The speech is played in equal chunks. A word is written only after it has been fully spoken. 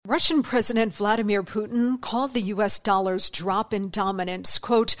Russian President Vladimir Putin called the U.S. dollar's drop in dominance,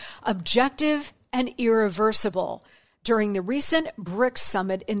 quote, objective and irreversible during the recent BRICS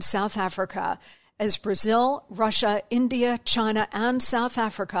summit in South Africa, as Brazil, Russia, India, China, and South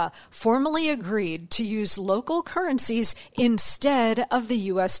Africa formally agreed to use local currencies instead of the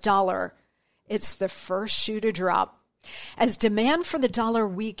U.S. dollar. It's the first shoe to drop. As demand for the dollar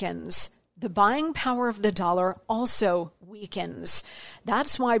weakens, the buying power of the dollar also weakens.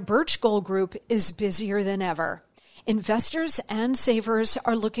 That's why Birch Gold Group is busier than ever. Investors and savers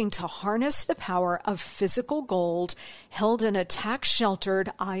are looking to harness the power of physical gold held in a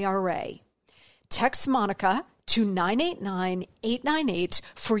tax-sheltered IRA. Text Monica to 989-898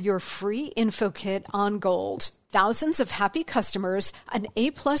 for your free info kit on gold. Thousands of happy customers, an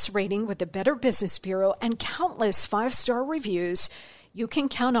A-plus rating with the Better Business Bureau, and countless 5-star reviews. You can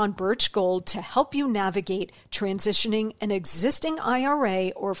count on Birch Gold to help you navigate transitioning an existing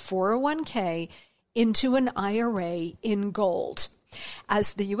IRA or 401k into an IRA in gold.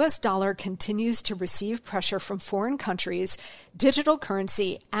 As the U.S. dollar continues to receive pressure from foreign countries, digital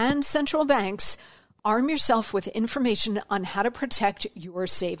currency, and central banks, arm yourself with information on how to protect your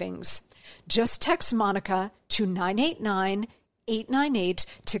savings. Just text Monica to 989-898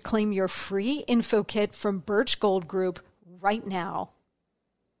 to claim your free info kit from Birch Gold Group right now.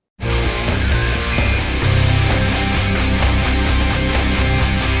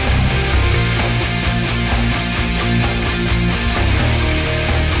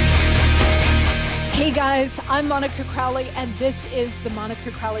 Hey guys, I'm Monica Crowley, and this is the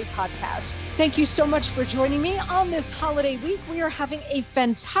Monica Crowley Podcast. Thank you so much for joining me on this holiday week. We are having a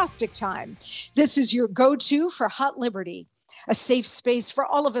fantastic time. This is your go-to for Hot Liberty, a safe space for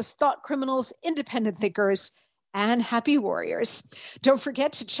all of us thought criminals, independent thinkers, and happy warriors. Don't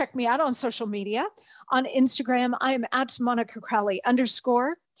forget to check me out on social media. On Instagram, I am at Monica Crowley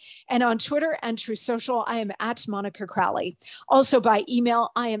 _. And on Twitter and True Social, I am at Monica Crowley. Also by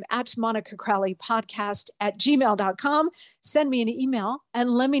email, I am at Monica Crowley podcast @gmail.com. Send me an email and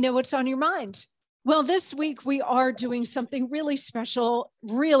let me know what's on your mind. Well, this week we are doing something really special,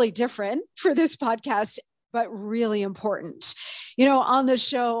 really different for this podcast, but really important. You know, on the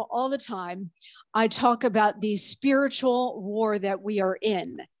show all the time, I talk about the spiritual war that we are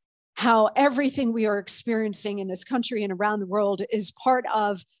in. How everything we are experiencing in this country and around the world is part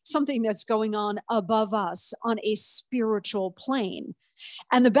of something that's going on above us on a spiritual plane.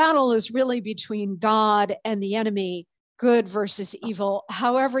 And the battle is really between God and the enemy, good versus evil,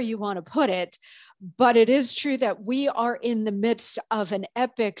 however you want to put it. But it is true that we are in the midst of an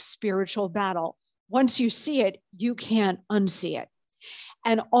epic spiritual battle. Once you see it, you can't unsee it.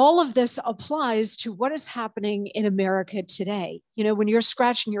 And all of this applies to what is happening in America today. You know, when you're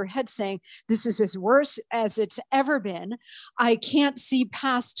scratching your head saying, this is as worse as it's ever been, I can't see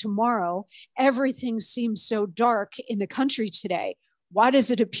past tomorrow. Everything seems so dark in the country today. Why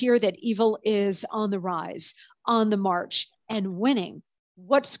does it appear that evil is on the rise, on the march, and winning?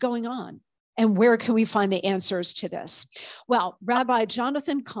 What's going on? And where can we find the answers to this? Well, Rabbi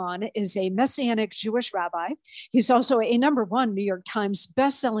Jonathan Cahn is a Messianic Jewish rabbi. He's also a #1 New York Times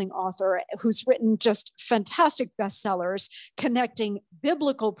bestselling author who's written just fantastic bestsellers connecting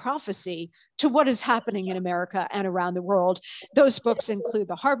biblical prophecy to what is happening in America and around the world. Those books include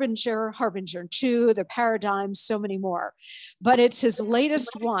The Harbinger, Harbinger 2, The Paradigm, so many more. But it's his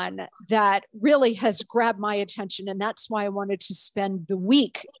latest one that really has grabbed my attention, and that's why I wanted to spend the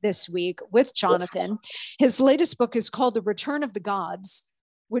week this week with Jonathan. His latest book is called The Return of the Gods,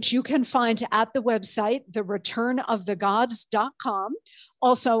 which you can find at the website, thereturnofthegods.com,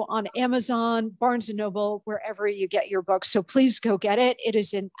 also on Amazon, Barnes & Noble, wherever you get your books. So please go get it. It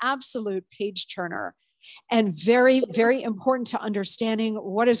is an absolute page turner and very, very important to understanding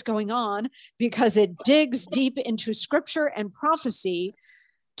what is going on because it digs deep into scripture and prophecy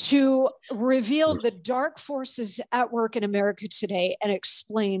to reveal the dark forces at work in America today and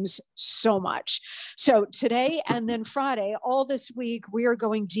explains so much. So today and then Friday, all this week, we are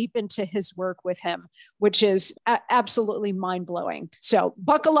going deep into his work with him, which is absolutely mind-blowing. So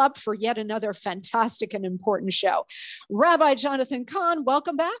buckle up for yet another fantastic and important show. Rabbi Jonathan Cahn,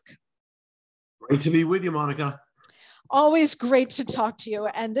 welcome back. Great to be with you, Monica. Always great to talk to you.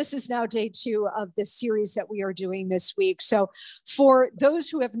 And this is now day 2 of this series that we are doing this week. So for those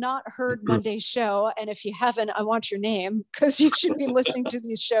who have not heard Monday's show, and if you haven't, I want your name because you should be listening to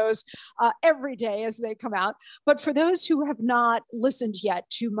these shows every day as they come out. But for those who have not listened yet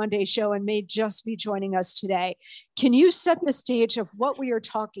to Monday's show and may just be joining us today, can you set the stage of what we are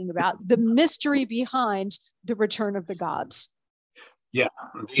talking about, the mystery behind the return of the gods? Yeah,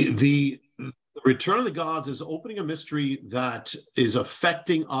 the The return of the gods is opening a mystery that is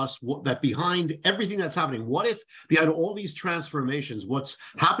affecting us, that behind everything that's happening, what if behind all these transformations, what's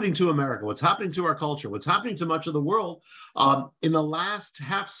happening to America, what's happening to our culture, what's happening to much of the world, in the last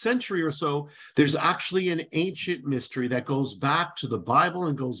half century or so, there's actually an ancient mystery that goes back to the Bible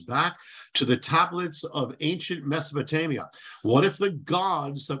and goes back to the tablets of ancient Mesopotamia. What if the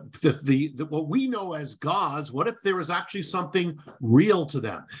gods, what we know as gods, what if there was actually something real to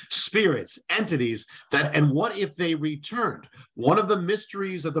them, spirits, entities, and what if they returned? One of the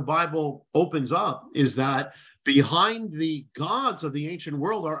mysteries that the Bible opens up is that behind the gods of the ancient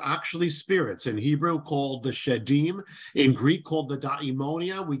world are actually spirits, in Hebrew called the Shedim, in Greek called the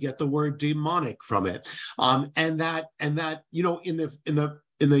daimonia. We get the word demonic from it, and that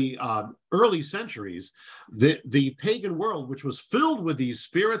in the early centuries, the pagan world, which was filled with these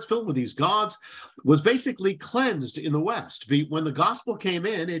spirits, filled with these gods, was basically cleansed in the West. When the gospel came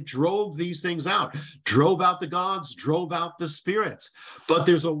in, it drove these things out, drove out the gods, drove out the spirits. But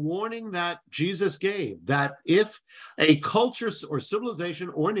there's a warning that Jesus gave, that if a culture or civilization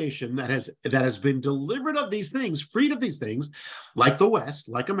or nation that has been delivered of these things, freed of these things, like the West,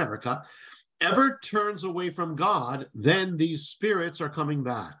 like America, ever turns away from God, then these spirits are coming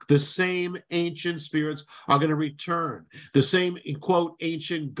back. The same ancient spirits are going to return. The same, in quote,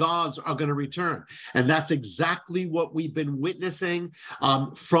 ancient gods are going to return. And that's exactly what we've been witnessing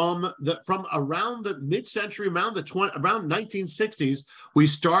from around the mid-century, around 1960s. We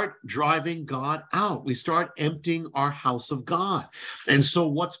start driving God out. We start emptying our house of God. And so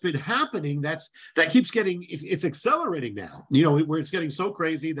what's been happening, that keeps getting, it's accelerating now, where it's getting so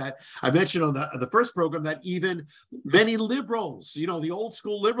crazy that I mentioned on the first program that even many liberals, the old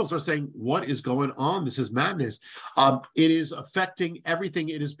school liberals, are saying, what is going on? This is madness. It is affecting everything.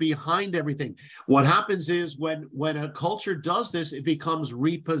 It is behind everything. What happens is when a culture does this, it becomes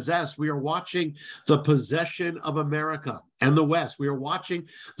repossessed. We are watching the possession of America and the West. We are watching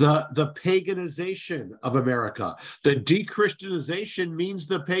the paganization of America. The de-Christianization means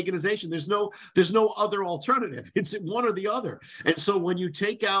the paganization. There's no other alternative. It's one or the other. And so when you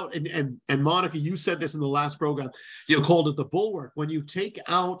take out, and Monica, you said this in the last program, you called it the bulwark. When you take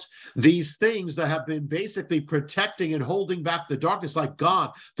out these things that have been basically protecting and holding back the darkness, like God,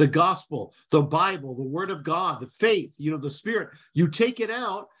 the gospel, the Bible, the word of God, the faith, the Spirit, you take it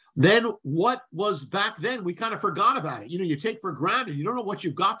out, then what was back then, we kind of forgot about it. You take for granted. You don't know what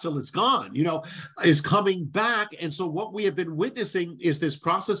you've got till it's gone, is coming back. And so what we have been witnessing is this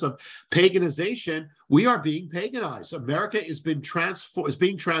process of paganization. We are being paganized. America is being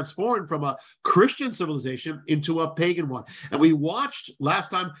transformed from a Christian civilization into a pagan one. And we watched last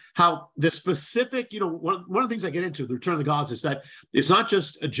time how the specific, one of the things I get into, the return of the gods, is that it's not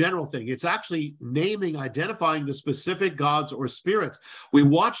just a general thing. It's actually identifying the specific gods or spirits. We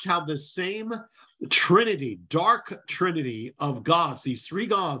watched how the same Trinity, dark Trinity of gods, these three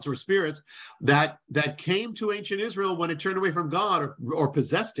gods or spirits that came to ancient Israel when it turned away from God or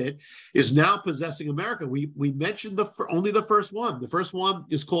possessed it, is now possessing America. We mentioned only the first one. The first one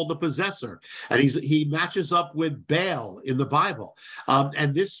is called the possessor, and he matches up with Baal in the Bible.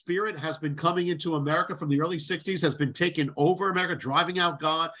 And this spirit has been coming into America from the early 60s, has been taking over America, driving out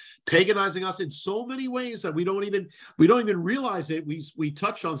God, paganizing us in so many ways that we don't even realize it. We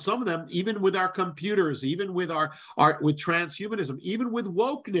touched on some of them, even with our computers, even with with transhumanism, even with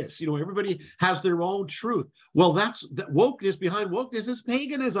wokeness. Everybody has their own truth. Well, that's wokeness. Behind wokeness is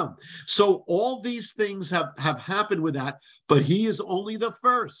paganism. So all these things have happened with that, but he is only the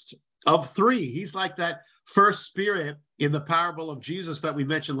first of three. He's like that first spirit in the parable of Jesus that we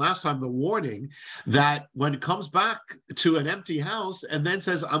mentioned last time, the warning that when it comes back to an empty house and then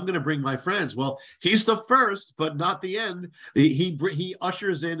says, I'm going to bring my friends. Well, he's the first, but not the end. He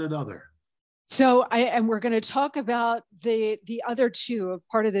ushers in another. So we're going to talk about the other two of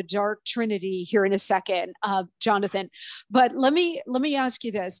part of the dark Trinity here in a second, Jonathan. But let me ask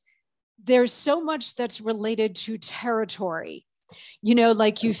you this. There's so much that's related to territory.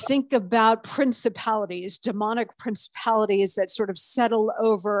 Like you think about principalities, demonic principalities that sort of settle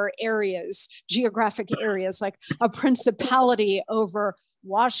over areas, geographic areas, like a principality over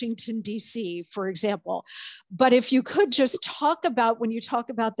Washington, D.C., for example. But if you could just talk about, when you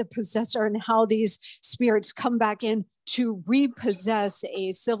talk about the possessor and how these spirits come back in to repossess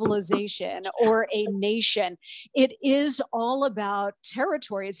a civilization or a nation, it is all about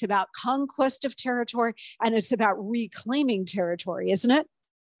territory. It's about conquest of territory, and it's about reclaiming territory, isn't it?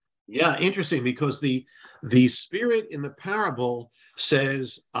 Yeah, interesting, because the spirit in the parable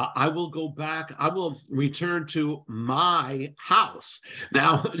says, I will go back, I will return to my house.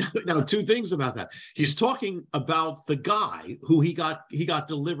 Now, now, two things about that. He's talking about the guy who he got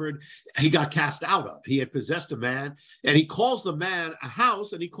delivered, he got cast out of. He had possessed a man, and he calls the man a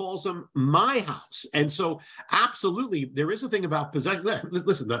house, and he calls him my house. And so absolutely, there is a thing about possession.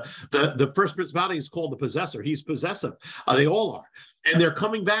 Listen, the first principality is called the possessor. He's possessive. They all are. And they're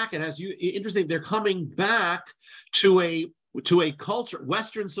coming back, and interesting, they're coming back to a culture,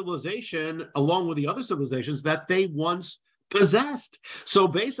 Western civilization, along with the other civilizations that they once possessed. So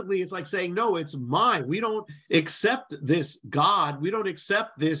basically, it's like saying, no, it's mine. We don't accept this God. We don't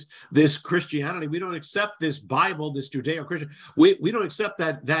accept this Christianity. We don't accept this Bible, this Judeo-Christian. We don't accept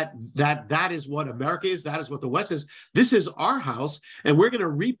that is what America is. That is what the West is. This is our house, and we're going to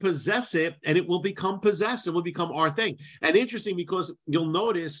repossess it, and it will become possessed. It will become our thing. And interesting, because you'll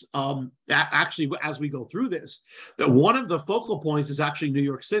notice, actually, as we go through this, that one of the focal points is actually New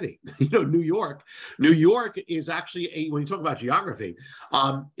York City. New York is actually when you talk about geography,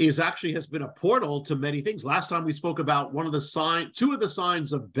 has been a portal to many things. Last time we spoke about two of the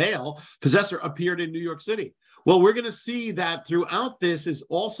signs of Baal, possessor, appeared in New York City. Well, we're going to see that throughout this is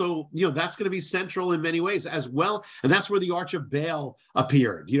also, that's going to be central in many ways as well. And that's where the Arch of Baal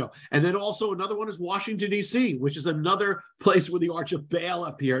appeared, And then also another one is Washington, D.C., which is another place where the Arch of Baal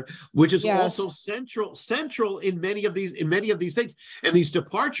appeared, which is also central in many of these things and these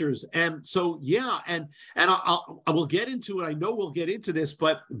departures. And so, and I will get into it. I know we'll get into this,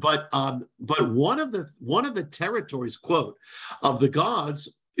 but one of the territories, quote, of the gods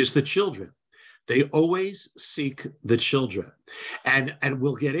is the children. They always seek the children. And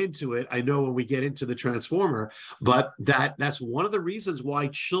we'll get into it, I know, when we get into the Transformer, but that's one of the reasons why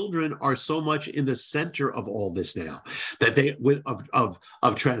children are so much in the center of all this now, that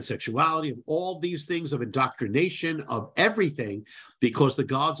of transsexuality, of all these things, of indoctrination, of everything, because the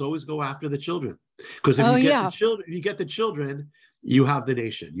gods always go after the children. Because if you get the children, you have the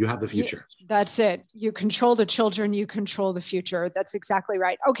nation, you have the future. That's it. You control the children, you control the future. That's exactly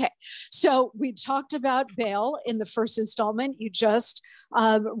right. Okay. So we talked about Baal in the first installment. You just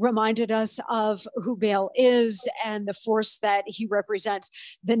reminded us of who Baal is and the force that he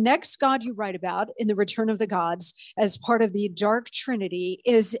represents. The next god you write about in The Return of the Gods as part of the Dark Trinity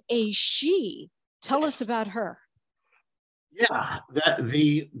is a she. Tell us about her. Yeah,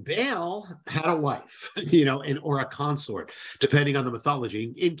 the Baal had a wife, or a consort, depending on the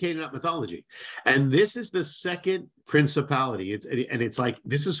mythology, in Canaanite mythology. And this is the second principality. It's like,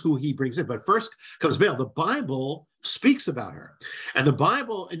 this is who he brings in. But first comes Baal. The Bible speaks about her. And in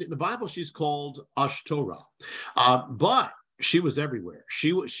the Bible, she's called Ashtoreth. But she was everywhere.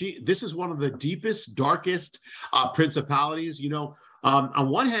 This is one of the deepest, darkest principalities, On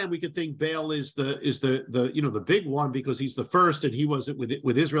one hand, we could think Baal is the big one because he's the first and he was it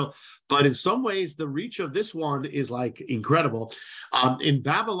with Israel. But in some ways, the reach of this one is like incredible. In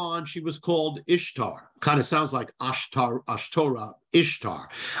Babylon, she was called Ishtar. Kind of sounds like Ashtoreth, Ishtar.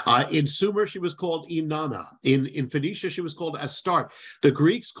 In Sumer, she was called Inanna. In Phoenicia, she was called Astarte. The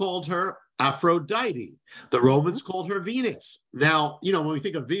Greeks called her Aphrodite. The Romans called her Venus. Now, when we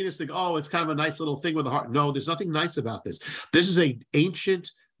think of Venus, think, oh, it's kind of a nice little thing with a heart. No, there's nothing nice about this. This is an ancient,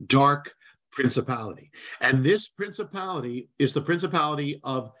 dark principality. And this principality is the principality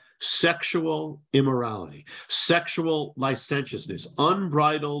of sexual immorality, sexual licentiousness,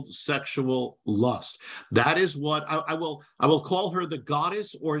 unbridled sexual lust. That is what I will call her the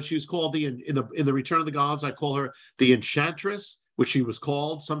goddess, or she's called in the Return of the Gods, I call her the enchantress, which she was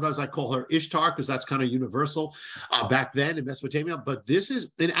called. Sometimes I call her Ishtar because that's kind of universal back then in Mesopotamia. But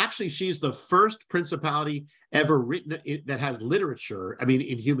actually she's the first principality ever written that has literature,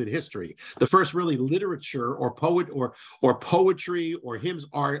 in human history. The first really literature or poetry or hymns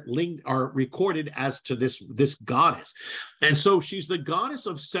are recorded as to this goddess. And so she's the goddess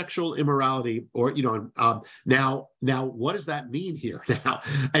of sexual immorality, or, now what does that mean here now?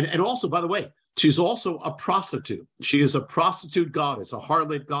 And also, by the way, she's also a prostitute. She is a prostitute goddess, a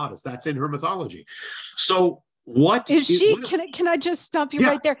harlot goddess. That's in her mythology. So what is she? Can I just stop you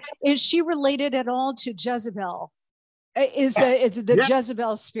right there? Is she related at all to Jezebel? Is the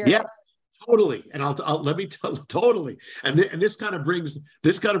Jezebel spirit? Yeah, totally. And let me tell you, totally. And this kind of brings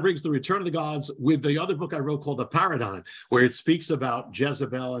the Return of the Gods with the other book I wrote called The Paradigm, where it speaks about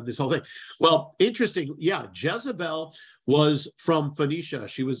Jezebel and this whole thing. Well, interesting. Yeah, Jezebel was from Phoenicia.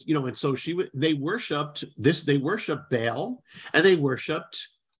 She was, and so they worshipped Baal, and they worshipped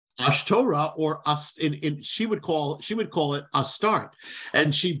Ashtoreth, or she would call it Astarte,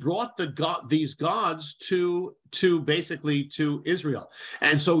 and she brought these gods to basically to Israel.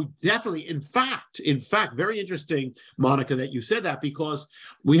 And so definitely, in fact, very interesting, Monica, that you said that, because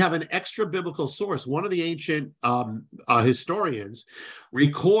we have an extra biblical source. One of the ancient historians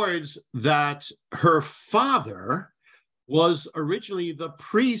records that her father was originally the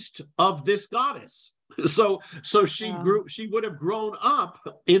priest of this goddess. So she would have grown up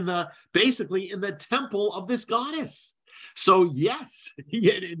basically in the temple of this goddess. So yes,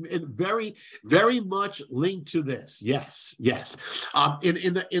 and very, very much linked to this. Yes.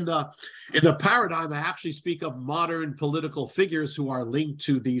 In the paradigm, I actually speak of modern political figures who are linked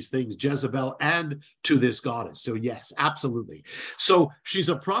to these things, Jezebel and to this goddess. So yes, absolutely. So she's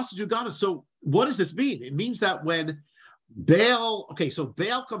a prostitute goddess. So what does this mean? It means that when Baal, so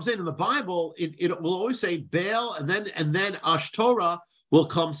Baal comes in the Bible, it will always say Baal, and then Ashtoreth will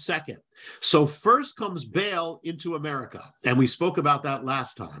come second. So first comes Baal into America, and we spoke about that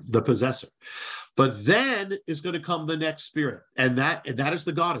last time, the possessor. But then is going to come the next spirit, and that is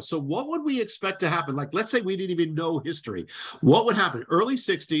the goddess. So what would we expect to happen? Like, let's say we didn't even know history. What would happen? Early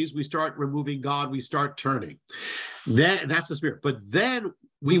 60s, we start removing God, we start turning. Then that's the spirit. But then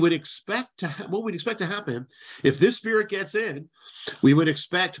what we'd expect to happen if this spirit gets in, we would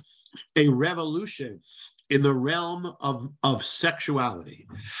expect a revolution in the realm of sexuality,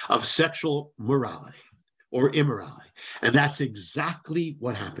 of sexual morality or immorality. And that's exactly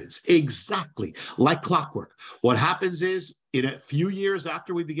what happens. Exactly like clockwork. What happens is, in a few years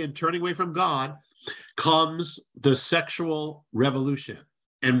after we begin turning away from God, comes the sexual revolution.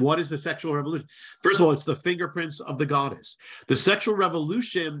 And what is the sexual revolution? First of all, it's the fingerprints of the goddess. The sexual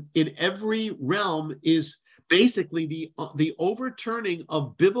revolution in every realm is basically the overturning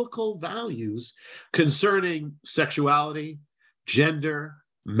of biblical values concerning sexuality, gender,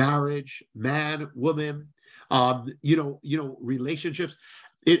 marriage, man, woman, relationships.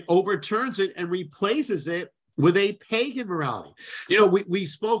 It overturns it and replaces it with a pagan morality. We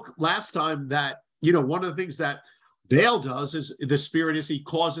spoke last time that, one of the things that Baal does is he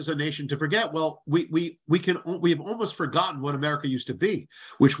causes a nation to forget. Well, we have almost forgotten what America used to be,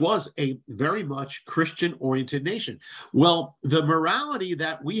 which was a very much Christian-oriented nation. Well, the morality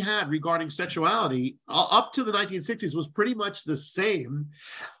that we had regarding sexuality up to the 1960s was pretty much the same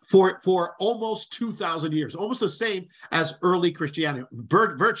for almost 2,000 years, almost the same as early Christianity,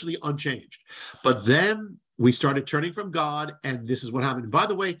 virtually unchanged. But then we started turning from God, and this is what happened. By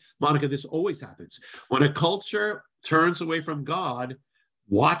the way, Monica, this always happens. When a culture turns away from God,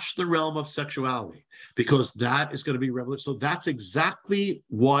 watch the realm of sexuality, because that is going to be revolution. So that's exactly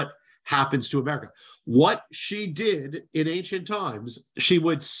what happens to America. What she did in ancient times, she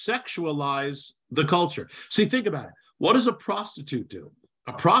would sexualize the culture. See, think about it. What does a prostitute do?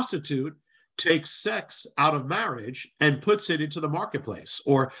 A prostitute takes sex out of marriage and puts it into the marketplace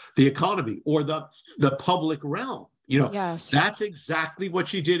or the economy or the public realm. Yes. That's exactly what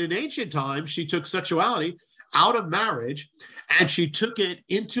she did in ancient times. She took sexuality out of marriage and she took it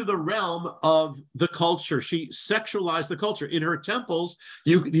into the realm of the culture. She sexualized the culture. In her temples,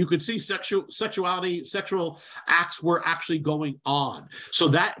 you could see sexual acts were actually going on. So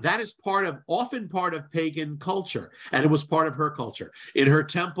that is often part of pagan culture, and it was part of her culture. In her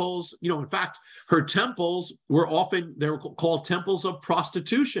temples, in fact, her temples were called temples of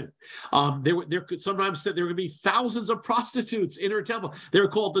prostitution. There could sometimes said there would be thousands of prostitutes in her temple. They were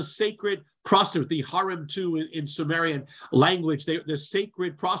called the sacred prostitute, the harem too in Sumerian language. They're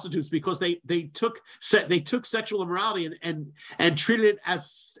sacred prostitutes because they took sexual immorality and treated it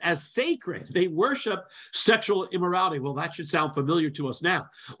as sacred. They worship sexual immorality. Well, that should sound familiar to us now.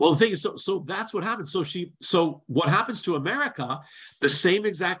 Well, the thing is, so that's what happens. So what happens to America? The same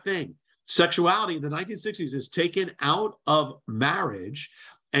exact thing. Sexuality in the 1960s is taken out of marriage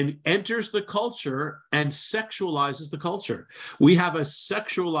and enters the culture and sexualizes the culture. We have a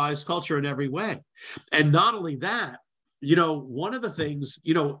sexualized culture in every way. And not only that, one of the things,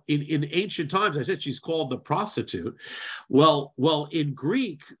 in ancient times, I said she's called the prostitute. Well, in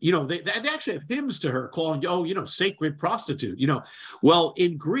Greek, they actually have hymns to her calling, sacred prostitute, Well,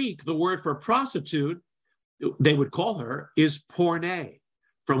 in Greek, the word for prostitute, they would call her, is porne,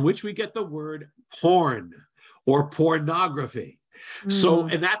 from which we get the word porn or pornography. So,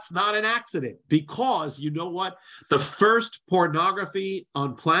 and that's not an accident, because you know what? The first pornography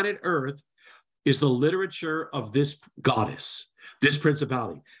on planet Earth is the literature of this goddess, this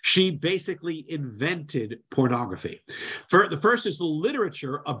principality. She basically invented pornography. The first is the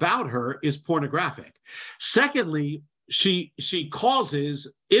literature about her is pornographic. Secondly, she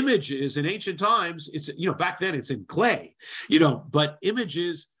causes images in ancient times. It's, back then it's in clay, but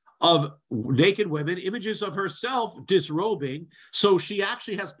images of naked women, images of herself disrobing. So she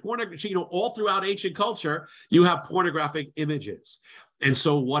actually has pornography, all throughout ancient culture, you have pornographic images. And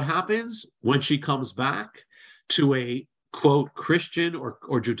so what happens when she comes back to a, quote, Christian or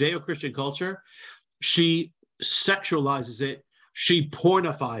Judeo-Christian culture? She sexualizes it. She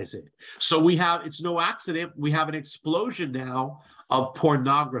pornifies it. So it's no accident, we have an explosion now of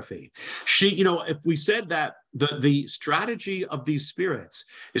pornography. If we said that the strategy of these spirits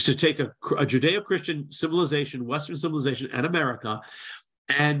is to take a Judeo-Christian civilization, Western civilization, and America,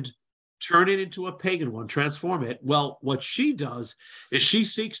 and turn it into a pagan one, transform it. Well, what she does is she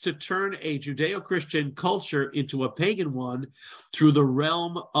seeks to turn a Judeo-Christian culture into a pagan one through the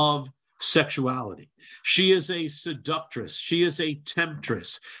realm of sexuality. She is a seductress. She is a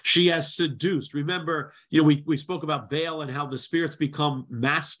temptress. She has seduced. Remember, we spoke about Baal and how the spirits become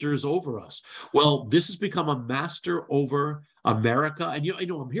masters over us. Well, this has become a master over America. And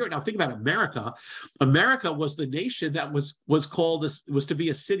I'm here now. Think about America. America was the nation that was called was to be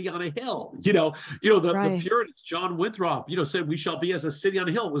a city on a hill. The Puritans, John Winthrop, said we shall be as a city on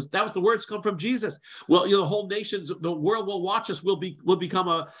a hill. That was the words come from Jesus. Well, the whole nations, the world will watch us. We'll become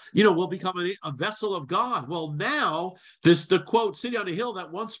a vessel of God. Well, now the quote city on a hill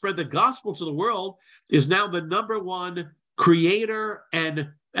that once spread the gospel to the world is now the number one creator and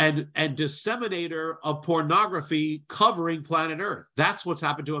disseminator of pornography covering planet Earth. That's what's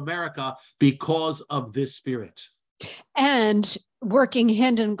happened to America because of this spirit. And working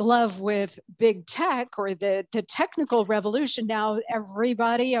hand in glove with big tech or the technical revolution, now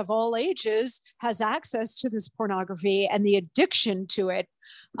everybody of all ages has access to this pornography, and the addiction to it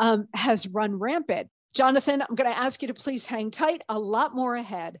has run rampant. Jonathan, I'm going to ask you to please hang tight. A lot more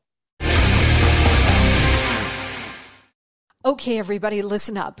ahead. Okay, everybody,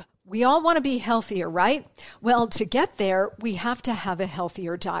 listen up. We all want to be healthier, right? Well, to get there, we have to have a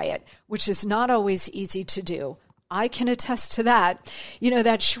healthier diet, which is not always easy to do. I can attest to that.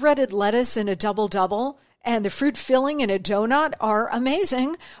 That shredded lettuce in a double-double and the fruit filling in a donut are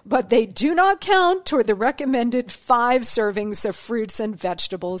amazing, but they do not count toward the recommended 5 servings of fruits and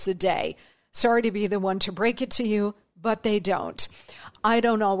vegetables a day. Sorry to be the one to break it to you, but they don't. I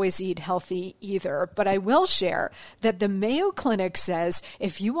don't always eat healthy either, but I will share that the Mayo Clinic says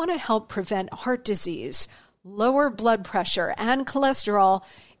if you want to help prevent heart disease, lower blood pressure, and cholesterol,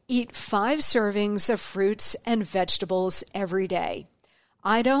 eat 5 servings of fruits and vegetables every day.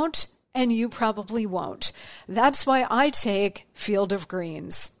 I don't, and you probably won't. That's why I take Field of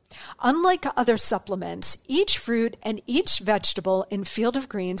Greens. Unlike other supplements, each fruit and each vegetable in Field of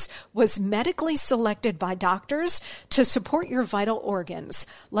Greens was medically selected by doctors to support your vital organs,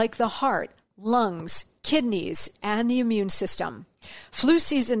 like the heart, lungs, kidneys, and the immune system. Flu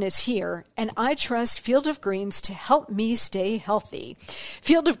season is here, and I trust Field of Greens to help me stay healthy.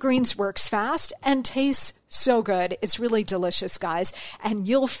 Field of Greens works fast and tastes so good. It's really delicious, guys, and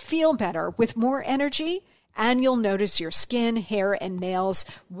you'll feel better with more energy. And you'll notice your skin, hair, and nails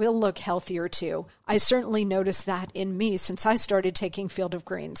will look healthier too. I certainly noticed that in me since I started taking Field of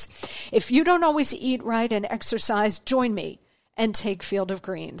Greens. If you don't always eat right and exercise, join me and take Field of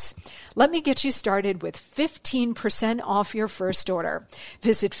Greens. Let me get you started with 15% off your first order.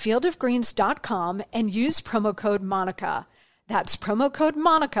 Visit fieldofgreens.com and use promo code Monica. That's promo code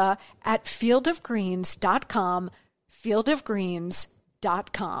Monica at fieldofgreens.com,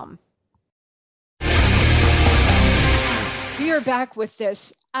 fieldofgreens.com. We are back with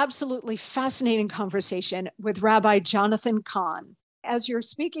this absolutely fascinating conversation with Rabbi Jonathan Cahn. As you're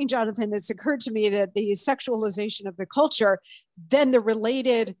speaking, Jonathan, it's occurred to me that the sexualization of the culture, then the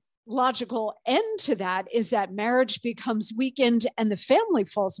related logical end to that is that marriage becomes weakened and the family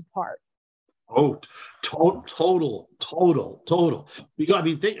falls apart. Oh, total.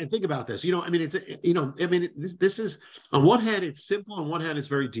 Because think about this. This is on one hand it's simple, on one hand it's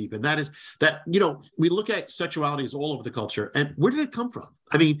very deep, and that is that we look at sexuality as all over the culture, and where did it come from?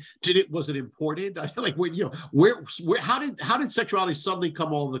 Was it imported? How did sexuality suddenly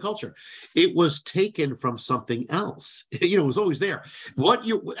come all over the culture? It was taken from something else. It was always there.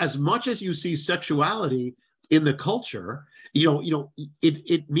 As much as you see sexuality in the culture,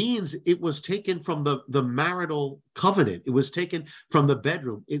 it means it was taken from the marital covenant. It was taken from the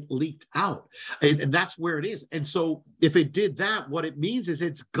bedroom. It leaked out. And that's where it is. And so if it did that, what it means is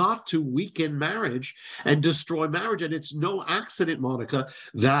it's got to weaken marriage and destroy marriage. And it's no accident, Monica,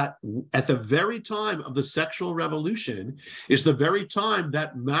 that at the very time of the sexual revolution is the very time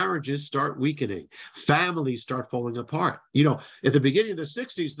that marriages start weakening. Families start falling apart. At the beginning of the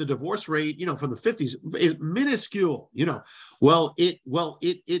 60s, the divorce rate, from the 50s is minuscule. It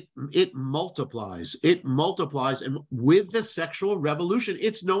multiplies. It multiplies, and with the sexual revolution,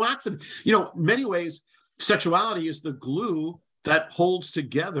 it's no accident. In many ways, sexuality is the glue that holds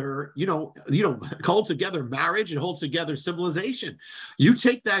together, holds together marriage, it holds together civilization. You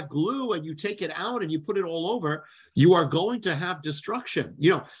take that glue and you take it out and you put it all over, you are going to have destruction.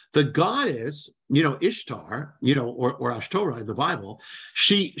 The goddess, Ishtar, or Ashtoreth in the Bible,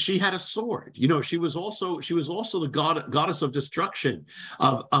 she had a sword. She was also the goddess of destruction.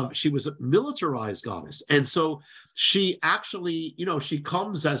 She was a militarized goddess, and so she actually, she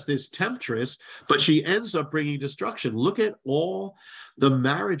comes as this temptress, but she ends up bringing destruction. Look at all the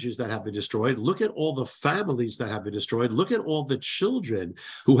marriages that have been destroyed. Look at all the families that have been destroyed. Look at all the children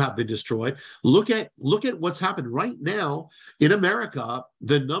who have been destroyed. Look at what's happened right now in America.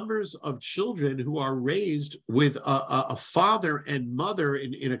 The numbers of children who are raised with a father and mother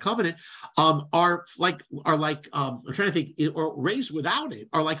in a covenant are like I'm trying to think, or raised without it,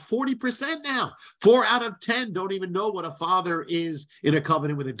 are like 40% now. 4 out of 10 don't even know what a father is in a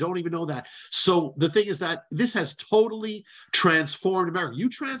covenant with it. Don't even know that. So the thing is that this has totally transformed America. You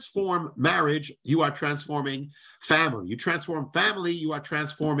transform marriage, you are transforming family. You transform family, you are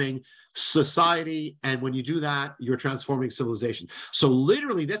transforming society, and when you do that, you're transforming civilization. So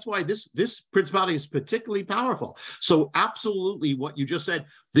literally, that's why this principality is particularly powerful. So absolutely, what you just said,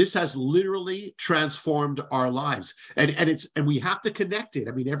 this has literally transformed our lives, and we have to connect it.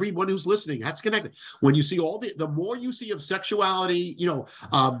 I mean, everyone who's listening has to connect it. When you see the more you see of sexuality,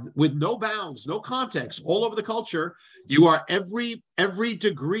 with no bounds, no context, all over the culture, you are every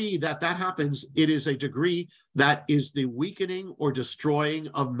degree that happens, it is a degree that is the weakening or destroying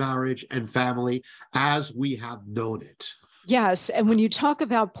of marriage and family as we have known it. Yes. And when you talk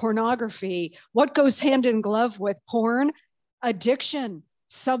about pornography, what goes hand in glove with porn? Addiction,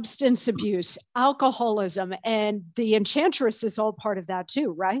 substance abuse, alcoholism, and the enchantress is all part of that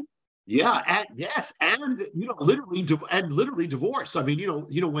too, right? Yeah, and literally divorce. I mean,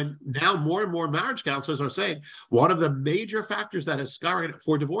 when now more and more marriage counselors are saying one of the major factors that has skyrocketed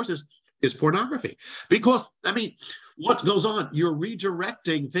for divorces is pornography. Because, I mean, what goes on? You're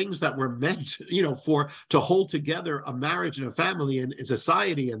redirecting things that were meant, to hold together a marriage and a family and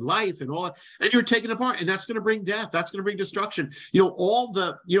society and life and all that, and you're taking it apart, and that's going to bring death. That's going to bring destruction. Here,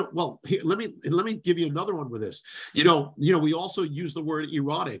 let me give you another one with this. We also use the word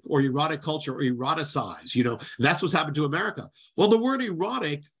erotic or erotic culture or eroticize. That's what's happened to America. Well, the word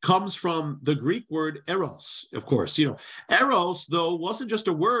erotic comes from the Greek word eros, of course. Eros, though, wasn't just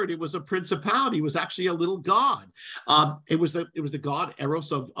a word; it was a principality. It was actually a little god. It was the god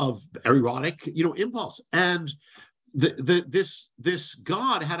Eros of erotic, impulse, and this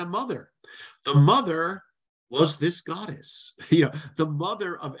god had a mother. The mother was this goddess. The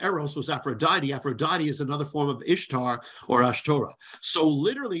mother of Eros was Aphrodite. Aphrodite is another form of Ishtar or Ashtoreth. So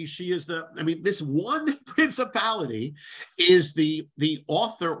literally, she is this one principality is the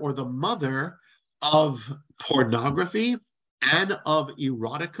author or the mother of pornography and of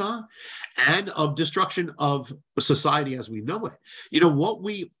erotica and of destruction of society as we know it. What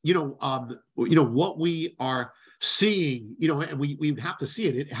we are seeing, and we have to see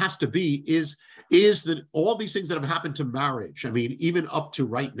it. It has to be is that all these things that have happened to marriage. I mean, even up to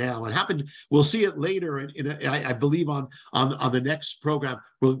right now, it happened. We'll see it later I believe on the next program.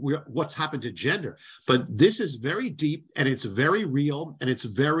 What's happened to gender, but this is very deep and it's very real and it's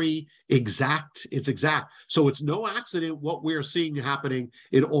very exact. It's exact. So it's no accident what we're seeing happening.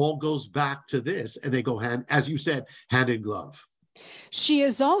 It all goes back to this, and they go hand, as you said, hand in glove. She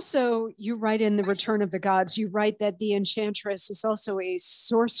is also, you write in The Return of the Gods, you write that the enchantress is also a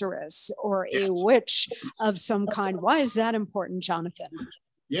sorceress or a witch of some kind. Why is that important, Jonathan?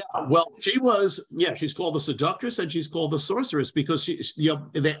 Yeah, well, she's called the seductress and she's called the sorceress because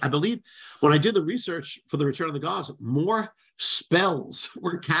I believe when I did the research for The Return of the Gods, more spells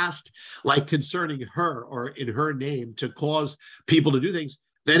were cast concerning her or in her name to cause people to do things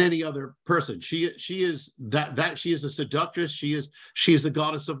than any other person. She is she is a seductress. She is the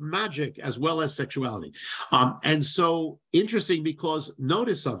goddess of magic as well as sexuality. And so interesting because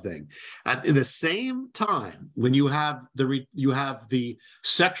notice something. In the same time when you have the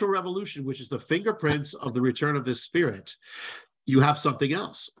sexual revolution, which is the fingerprints of the return of this spirit, you have something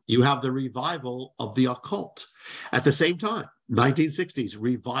else. You have the revival of the occult. At the same time, 1960s,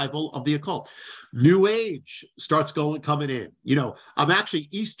 revival of the occult. New Age starts coming in. Actually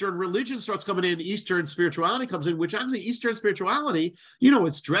Eastern religion starts coming in. Eastern spirituality comes in, which actually Eastern spirituality,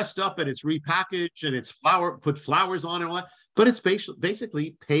 it's dressed up and it's repackaged and it's put flowers on and all that. but it's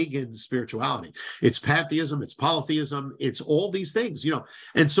basically pagan spirituality. It's pantheism, it's polytheism, it's all these things,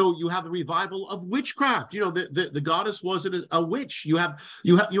 And so you have the revival of witchcraft. The goddess wasn't a witch. You have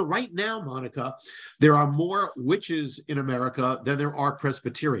right now, Monica, there are more witches in America than there are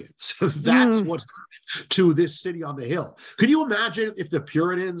Presbyterians. That's what's to this city on the hill. Could you imagine if the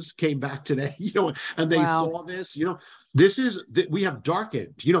Puritans came back today, and they saw this, this is that we have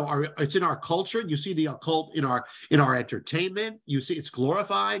darkened, it's in our culture. You see the occult in our entertainment. You see it's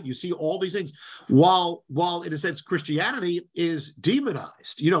glorified. You see all these things, while in a sense Christianity is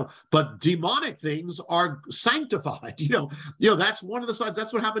demonized, but demonic things are sanctified. That's one of the signs.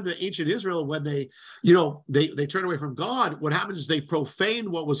 That's what happened to ancient Israel when they turn away from God. What happened is they profaned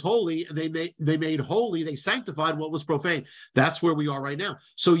what was holy, and they made holy. They sanctified what was profane. That's where we are right now.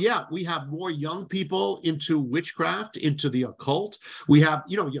 So yeah, we have more young people into witchcraft, into the occult. We have,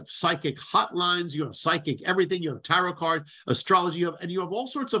 you have psychic hotlines, you have psychic everything, you have tarot card, astrology, you have all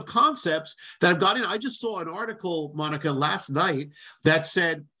sorts of concepts that have got in. I just saw an article, Monica, last night that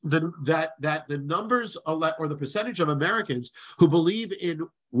said that the numbers or the percentage of Americans who believe in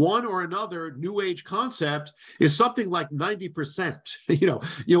one or another new age concept is something like 90%,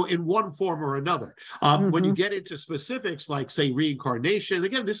 in one form or another. When you get into specifics like, say, reincarnation,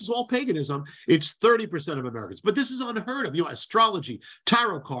 again, this is all paganism, it's 30% of Americans. But this is unheard of, astrology,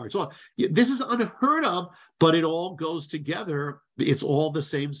 tarot cards, this is unheard of, but it all goes together. It's all the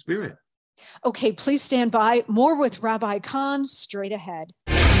same spirit. Okay, please stand by. More with Rabbi Cahn straight ahead.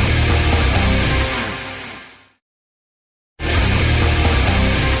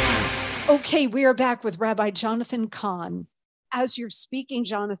 Okay, we are back with Rabbi Jonathan Cahn. As you're speaking,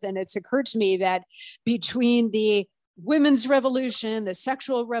 Jonathan, it's occurred to me that between the women's revolution, the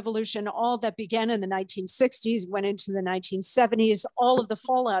sexual revolution, all that began in the 1960s, went into the 1970s, all of the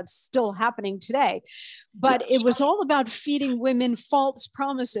fallout still happening today. But it was all about feeding women false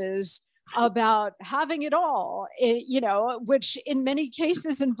promises about having it all, which in many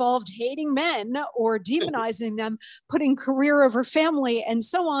cases involved hating men or demonizing them, putting career over family and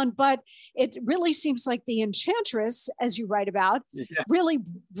so on. But it really seems like the enchantress, as you write about, really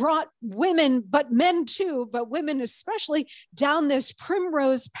brought women, but men too, but women especially, down this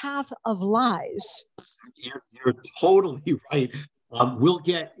primrose path of lies. You're totally right. We'll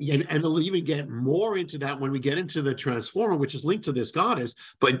get, and they'll even get more into that when we get into the transformer, which is linked to this goddess,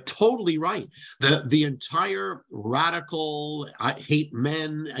 but totally right. The entire radical, I hate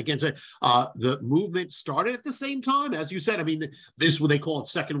men against the movement started at the same time, as you said. I mean, this what they call it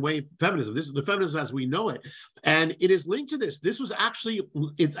second wave feminism. This is the feminism as we know it. And it is linked to this. It's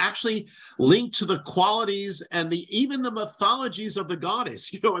actually linked to the qualities and even the mythologies of the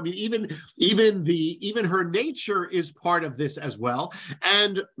goddess. Even her nature is part of this as well.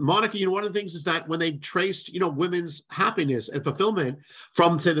 And Monica, one of the things is that when they traced, women's happiness and fulfillment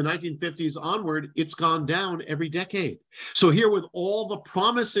from, say, the 1950s onward, it's gone down every decade. So here with all the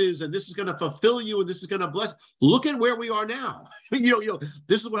promises, and this is going to fulfill you, and this is going to bless, look at where we are now.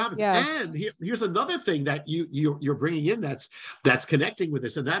 This is what happens. Yes. And here's another thing that you're bringing in that's connecting with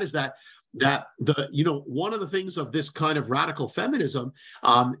this, and that is that one of the things of this kind of radical feminism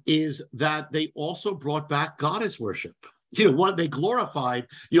is that they also brought back goddess worship. They glorified,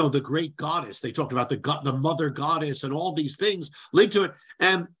 the great goddess. They talked about the mother goddess and all these things linked to it.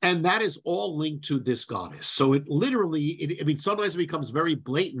 And that is all linked to this goddess. So it literally, sometimes it becomes very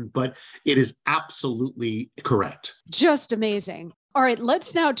blatant, but it is absolutely correct. Just amazing. All right,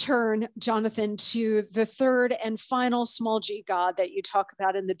 let's now turn, Jonathan, to the third and final small g god that you talk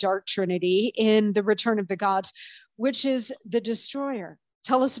about in the Dark Trinity in The Return of the Gods, which is the Destroyer.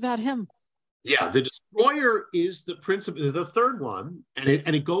 Tell us about him. Yeah, the Destroyer is the principle, the third one, and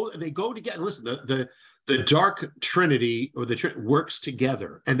they go together. Listen, the Dark Trinity or works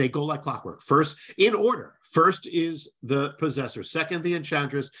together, and they go like clockwork. First, in order. First is the possessor. Second, the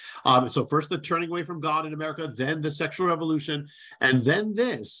enchantress. So first the turning away from God in America, then the sexual revolution, and then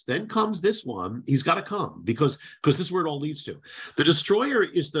comes this one. He's got to come because this is where it all leads to. The Destroyer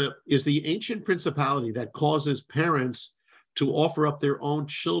is the ancient principality that causes parents to offer up their own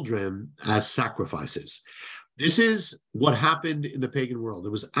children as sacrifices. This is what happened in the pagan world.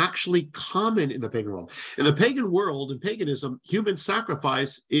 It was actually common in the pagan world. In the pagan world, in paganism, human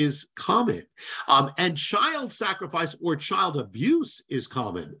sacrifice is common. And child sacrifice or child abuse is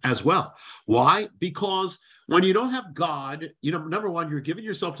common as well. Why? Because when you don't have God, number one, you're giving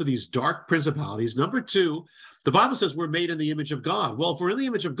yourself to these dark principalities. Number two, the Bible says we're made in the image of God. Well, if we're in the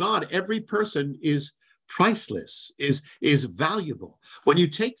image of God, every person is priceless, is valuable. When you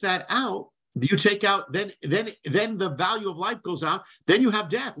take that out, You take out, then the value of life goes out. Then you have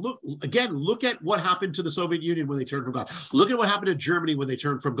death. Look at what happened to the Soviet Union when they turned from God. Look at what happened to Germany when they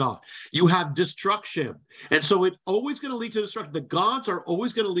turned from God. You have destruction. And so it's always going to lead to destruction. The gods are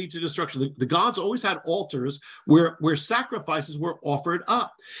always going to lead to destruction. The gods always had altars where sacrifices were offered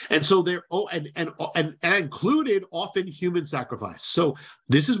up. And so they're, and included often human sacrifice. So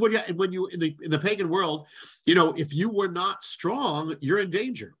this is what when you, in the pagan world, if you were not strong, you're in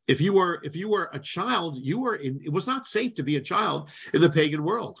danger. If you were a child, it was not safe to be a child in the pagan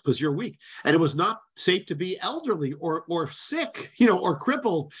world because you're weak. And it was not safe to be elderly or sick, or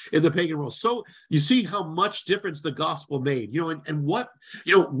crippled in the pagan world. So you see how much difference the gospel made, and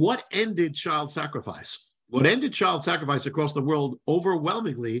what ended child sacrifice. What ended child sacrifice across the world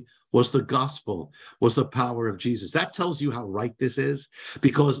overwhelmingly was the gospel, was the power of Jesus. That tells you how right this is,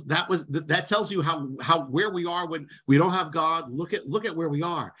 because that tells you how where we are when we don't have God. Look at where we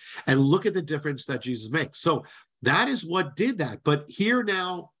are, and look at the difference that Jesus makes. So that is what did that. But here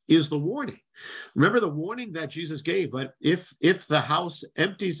now is the warning. Remember the warning that Jesus gave. But if the house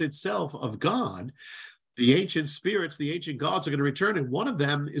empties itself of God, the ancient spirits, the ancient gods are going to return, and one of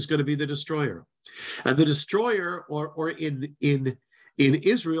them is going to be the destroyer. And the destroyer, or in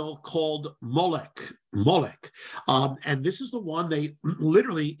Israel, called Molech. And this is the one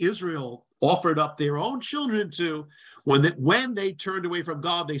Israel offered up their own children to when they turned away from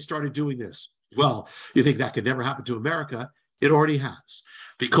God. They started doing this. Well, you think that could never happen to America? It already has,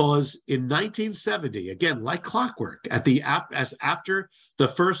 because in 1970, again, like clockwork, after the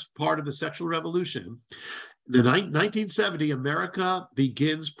first part of the sexual revolution, the 1970, America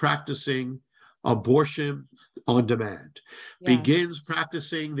begins practicing abortion on demand, begins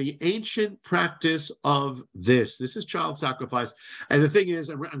practicing the ancient practice of this. This is child sacrifice. And the thing is,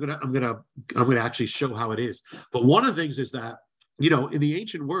 I'm gonna actually show how it is. But one of the things is that, in the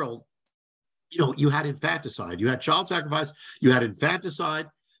ancient world, you had infanticide, you had child sacrifice, you had infanticide,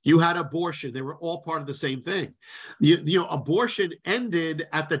 you had abortion. They were all part of the same thing. Abortion ended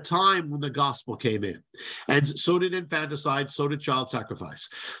at the time when the gospel came in. And so did infanticide, so did child sacrifice.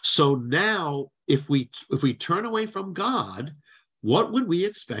 So now, if we turn away from God, what would we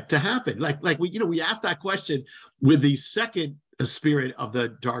expect to happen? We asked that question with the second spirit of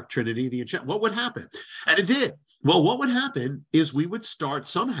the dark trinity, what would happen? And it did. Well, what would happen is we'd start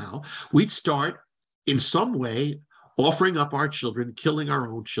in some way offering up our children, killing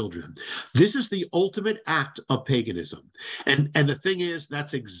our own children. This is the ultimate act of paganism. And the thing is,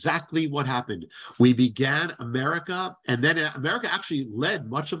 that's exactly what happened. We began America, and then America actually led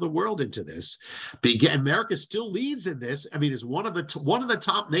much of the world into this. America still leads in this. I mean, it's one of the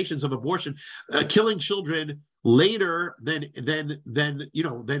top nations of abortion, killing children later than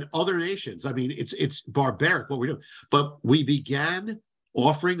other nations. I mean, it's barbaric what we're doing. But we began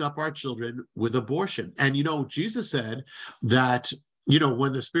offering up our children with abortion. And, Jesus said that,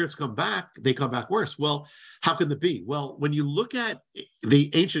 when the spirits come back, they come back worse. Well, how can that be? Well, when you look at the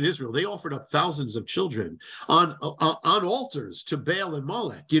ancient Israel, they offered up thousands of children on altars to Baal and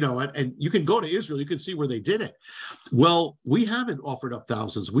Molech, and you can go to Israel, you can see where they did it. Well, we haven't offered up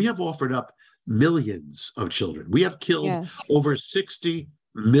thousands. We have offered up millions of children. We have killed over 60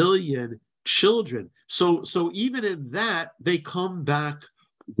 million children. So even in that, they come back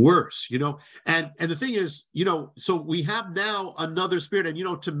worse, and the thing is, so we have now another spirit.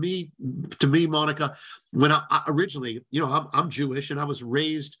 And to me, Monica, when I originally, I'm Jewish, and I was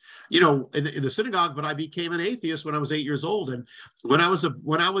raised, in the synagogue, but I became an atheist when I was 8 years old. And when I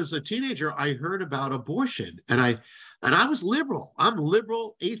was a teenager, I heard about abortion, and I was liberal. I'm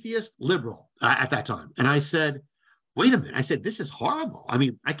liberal, atheist, liberal at that time. And I said, wait a minute. I said, this is horrible. I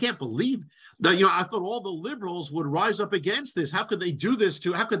mean, I can't believe that, I thought all the liberals would rise up against this. How could they do this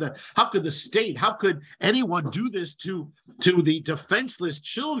how could the state, how could anyone do this to the defenseless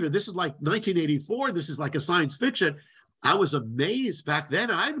children? This is like 1984. This is like a science fiction. I was amazed back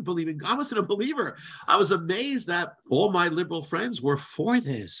then. I wasn't a believer. I was amazed that all my liberal friends were for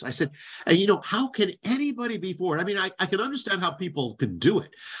this. I said, and how can anybody be for it? I mean, I can understand how people can do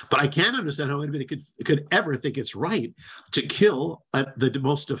it, but I can't understand how anybody could ever think it's right to kill the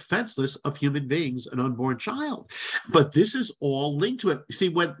most defenseless of human beings, an unborn child. But this is all linked to it. You see,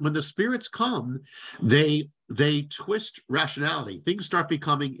 when the spirits come, they twist rationality. Things start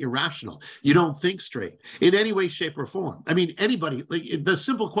becoming irrational. You don't think straight in any way, shape, or form. I mean, anybody, the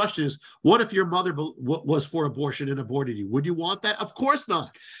simple question is, what if your mother was for abortion and aborted you? Would you want that? Of course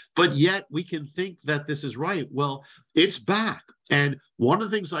not. But yet we can think that this is right. Well, it's back. And one of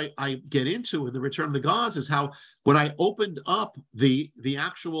the things I get into in the Return of the Gods is how when I opened up the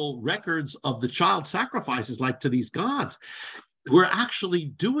actual records of the child sacrifices, like to these gods, we're actually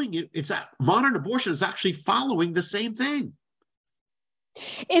doing it. Modern abortion is actually following the same thing.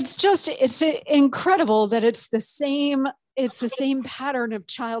 It's incredible that it's the same pattern of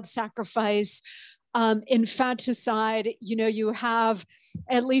child sacrifice, infanticide. You have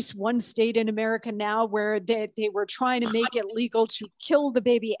at least one state in America now where they were trying to make it legal to kill the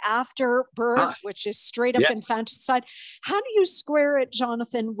baby after birth, which is straight up infanticide. How do you square it,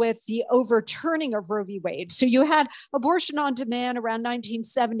 Jonathan, with the overturning of Roe v. Wade? So you had abortion on demand around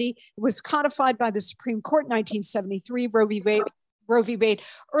 1970. It was codified by the Supreme Court in 1973, Roe v. Wade.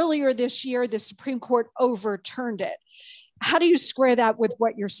 Earlier this year, the Supreme Court overturned it. How do you square that with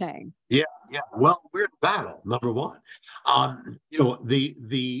what you're saying? Yeah. Well, we're in battle, number one. Well, let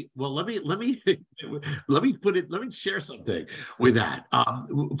me share something with that.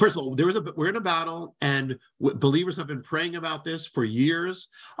 First of all, we're in a battle, and believers have been praying about this for years.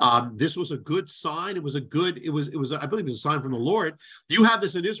 This was a good sign. I believe it was a sign from the Lord. You had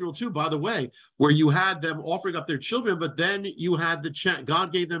this in Israel too, by the way, where you had them offering up their children, but then you had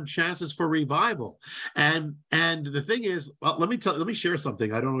God gave them chances for revival. And the thing is, let me share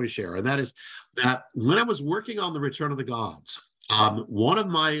something I don't always share, and that is that when I was working on the Return of the Gods, one of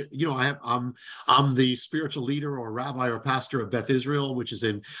my, I'm the spiritual leader or rabbi or pastor of Beth Israel, which is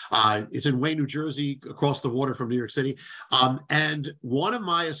it's in Wayne, New Jersey, across the water from New York City. And one of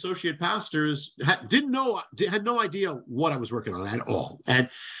my associate pastors had no idea what I was working on at all. And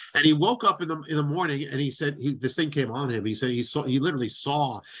he woke up in the morning and he said, this thing came on him. He said he saw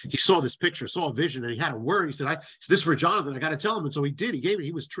this picture, saw a vision, and he had a word. He said, this is for Jonathan. I got to tell him. And so he did. He gave it.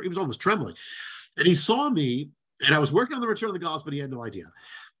 He was almost trembling. And he saw me, and I was working on the Return of the Gods, but he had no idea.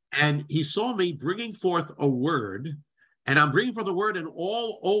 And he saw me bringing forth a word, and I'm bringing forth a word, and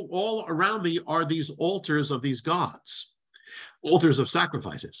all around me are these altars of these gods, altars of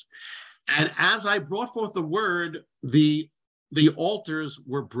sacrifices. And as I brought forth the word, the altars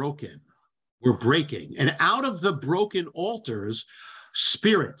were breaking. And out of the broken altars,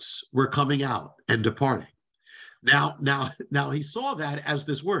 spirits were coming out and departing. Now he saw that as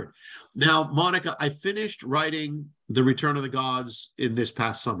this word. Now, Monica, I finished writing The Return of the Gods in this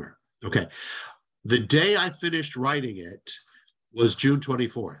past summer. Okay. The day I finished writing it was June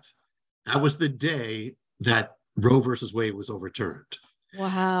 24th. That was the day that Roe versus Wade was overturned.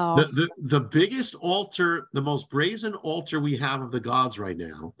 Wow. The biggest altar, the most brazen altar we have of the gods right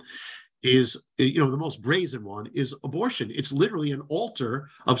now is, the most brazen one is abortion. It's literally an altar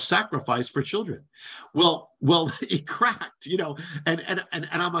of sacrifice for children. Well, it cracked, and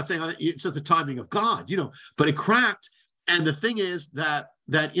I'm not saying it's at the timing of God, but it cracked. And the thing is that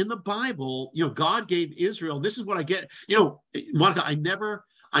in the Bible, God gave Israel, this is what I get, Monica,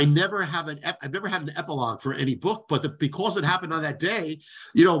 I've never had an epilogue for any book, but because it happened on that day,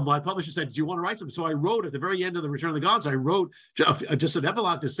 my publisher said, do you want to write something? So I wrote at the very end of the Return of the Gods, I wrote just an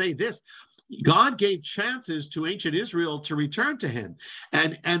epilogue to say this: God gave chances to ancient Israel to return to him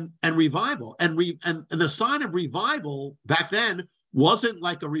and revival. And the sign of revival back then wasn't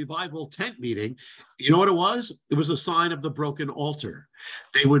like a revival tent meeting. You know what it was? It was a sign of the broken altar.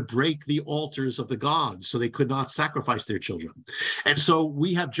 They would break the altars of the gods so they could not sacrifice their children. And so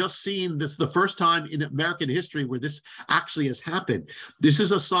we have just seen this the first time in American history where this actually has happened. This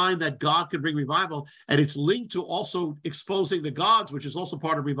is a sign that God could bring revival, and it's linked to also exposing the gods, which is also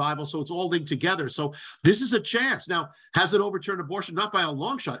part of revival. So it's all linked together. So this is a chance. Now, has it overturned abortion? Not by a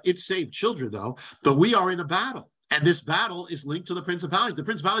long shot. It saved children, though, but we are in a battle. And this battle is linked to the principalities. The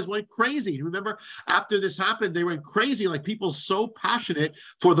principalities went crazy. Remember, after this happened, they went crazy, like people so passionate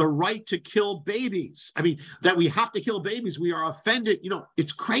for the right to kill babies. I mean, that we have to kill babies. We are offended.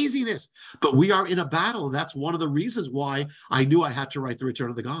 It's craziness. But we are in a battle. And that's one of the reasons why I knew I had to write The Return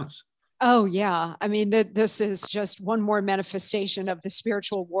of the Gods. Oh, yeah. I mean, this is just one more manifestation of the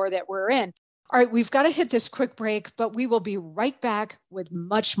spiritual war that we're in. All right, we've got to hit this quick break, but we will be right back with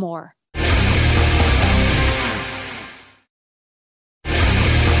much more.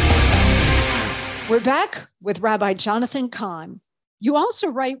 We're back with Rabbi Jonathan Cahn. You also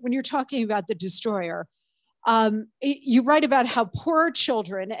write, when you're talking about the destroyer, you write about how poor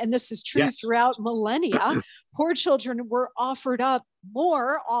children, and this is true throughout millennia, poor children were offered up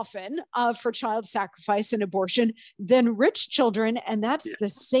more often for child sacrifice and abortion than rich children. And that's the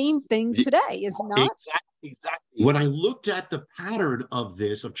same thing today, is it not? Exactly. When I looked at the pattern of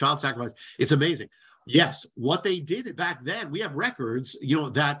child sacrifice, it's amazing. Yes, what they did back then, we have records,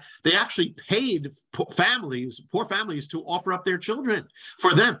 that they actually paid poor families to offer up their children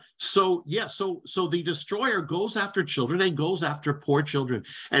for them. So, so the destroyer goes after children and goes after poor children.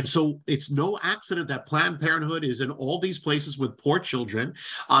 And so it's no accident that Planned Parenthood is in all these places with poor children.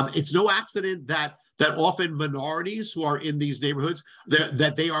 It's no accident that that often minorities who are in these neighborhoods,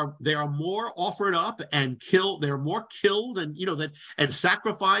 that they are more offered up and killed. They're more killed and and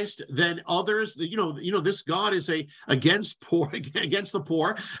sacrificed than others. This God is against the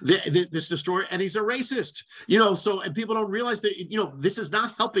poor, this destroyer, and he's a racist. And people don't realize that this is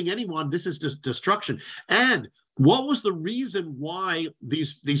not helping anyone. This is just destruction. And what was the reason why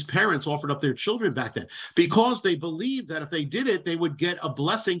these parents offered up their children back then? Because they believed that if they did it, they would get a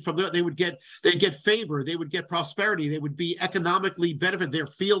blessing from they'd get favor, they would get prosperity, they would be economically benefited, their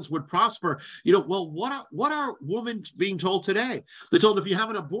fields would prosper. Well, what are women being told today? They're told if you have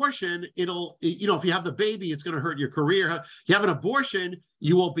an abortion, it'll, if you have the baby, it's going to hurt your career. If you have an abortion,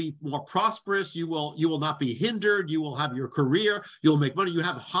 you will be more prosperous. You will not be hindered. You will have your career. You'll make money. You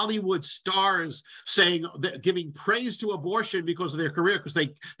have Hollywood stars giving praise to abortion because of their career, because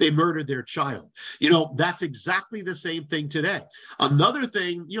they murdered their child. That's exactly the same thing today. Another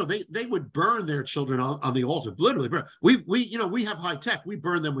thing, they would burn their children on the altar, literally burn. We have high tech. We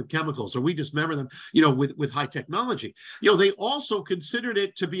burn them with chemicals, or we dismember them, with high technology. They also considered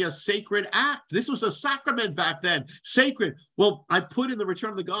it to be a sacred act. This was a sacrament back then, sacred. Well, I put in the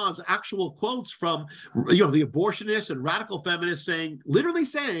Return of the Gods actual quotes from the abortionists and radical feminists literally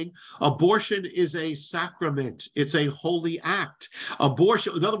saying abortion is a sacrament. It's a holy act.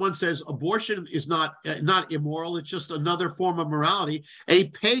 Abortion, another one says abortion is not immoral. It's just another form of morality, a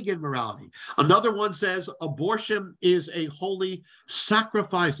pagan morality. Another one says abortion is a holy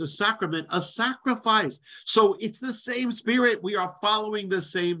sacrifice, a sacrament, a sacrifice. So it's the same spirit. We are following the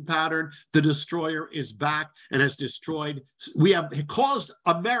same pattern. The destroyer is back and has destroyed. We have caused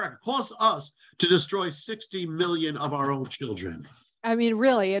us to destroy 60 million of our own children. I mean,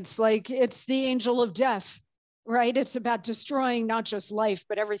 really, it's the angel of death, right? It's about destroying not just life,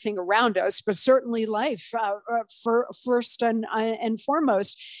 but everything around us, but certainly life first and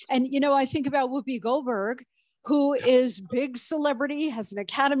foremost. And, I think about Whoopi Goldberg, who is big celebrity, has an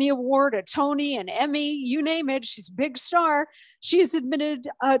Academy Award, a Tony, an Emmy, you name it. She's a big star. She has admitted,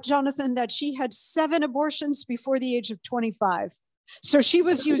 Jonathan, that she had 7 abortions before the age of 25. So she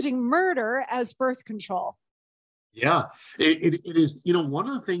was using murder as birth control. Yeah, it is. One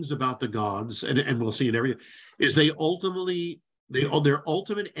of the things about the gods, and we'll see in every, is their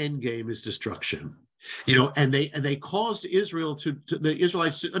ultimate end game is destruction. And they caused Israel the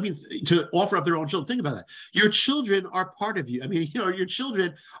Israelites to offer up their own children. Think about that. Your children are part of you. Your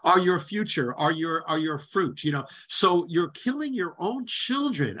children are your future, are your fruit. So you're killing your own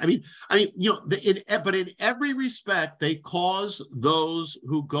children. But in every respect, they cause those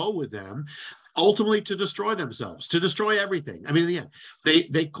who go with them ultimately to destroy themselves, to destroy everything. In the end,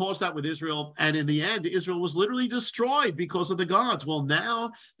 they caused that with Israel, and in the end, Israel was literally destroyed because of the gods. Well,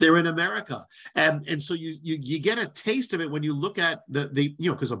 now they're in America, and so you get a taste of it when you look at the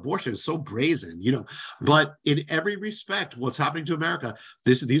because abortion is so brazen, But in every respect, what's happening to America,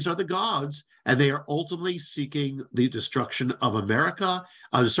 these are the gods, and they are ultimately seeking the destruction of America,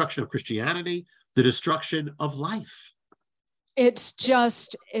 destruction of Christianity, the destruction of life. It's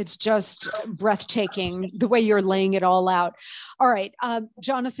just breathtaking the way you're laying it all out. All right,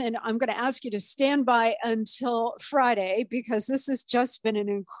 Jonathan, I'm going to ask you to stand by until Friday, because this has just been an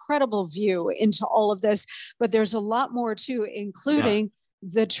incredible view into all of this, but there's a lot more too, including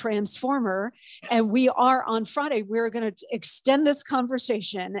the transformer. And we are on Friday, we're going to extend this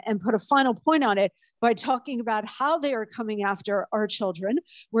conversation and put a final point on it by talking about how they are coming after our children.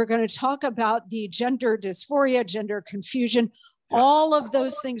 We're going to talk about the gender dysphoria, gender confusion, all of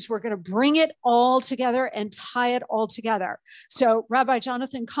those things. We're going to bring it all together and tie it all together. So Rabbi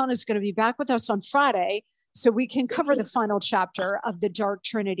Jonathan Cahn is going to be back with us on Friday, so we can cover the final chapter of the Dark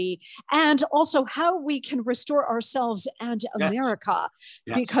Trinity, and also how we can restore ourselves and America,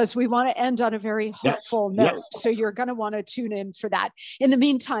 because we want to end on a very hopeful note. So you're going to want to tune in for that. In the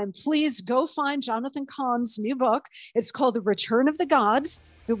meantime, please go find Jonathan Cahn's new book. It's called The Return of the Gods.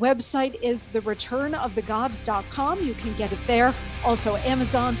 The website is thereturnofthegods.com. You can get it there. Also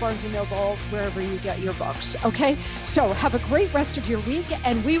Amazon, Barnes & Noble, wherever you get your books. Okay, so have a great rest of your week,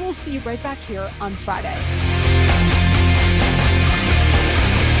 and we will see you right back here on Friday.